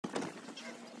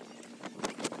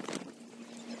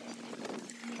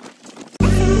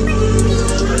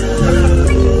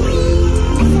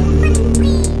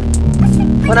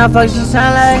When I fuck, she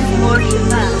sound like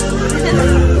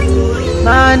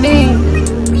money.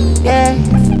 Yeah.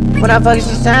 When I fuck,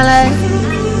 she sound like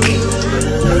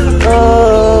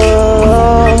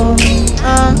oh.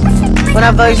 When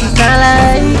I fuck, she sound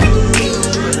like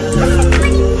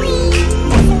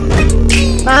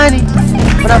money.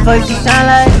 When I fuck, she sound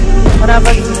like. When I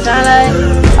fuck, she sound like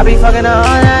I be fucking her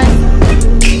all night.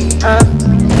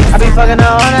 I be fucking her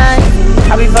all night.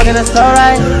 I be fucking her so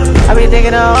right. I be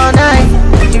thinking her all night.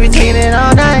 She be taking it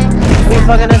all night. I be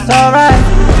fucking her so right.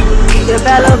 She a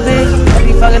bad little bitch. I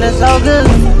be fucking her so good.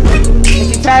 And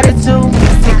she tatted too.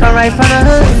 She come right from the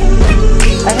hood.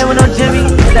 I hit with no Jimmy,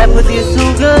 cause that pussy is too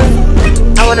good.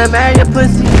 I wanna marry your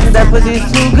pussy, cause that pussy is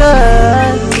too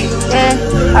good. Yeah,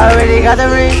 I already got the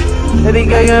ring.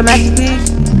 Baby girl, you a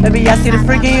masterpiece. Baby, I see the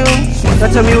freak in you. Don't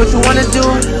tell me what you wanna do.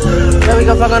 Then we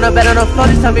gon' fuck on the bed on the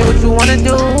floor. Just tell me what you wanna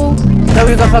do. Then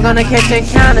we gon' fuck on the kitchen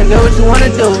counter. Girl, what you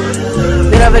wanna do?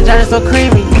 That vagina so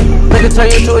creamy. Make it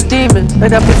turn you into a demon. Like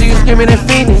that pussy you screaming and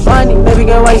fiending. Funny, baby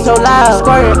girl, why you so loud?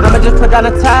 Squirting, I'ma just put down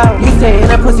a towel. You say, and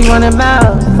that pussy running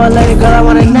miles. Fuck lady girl, I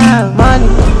want it now. Money.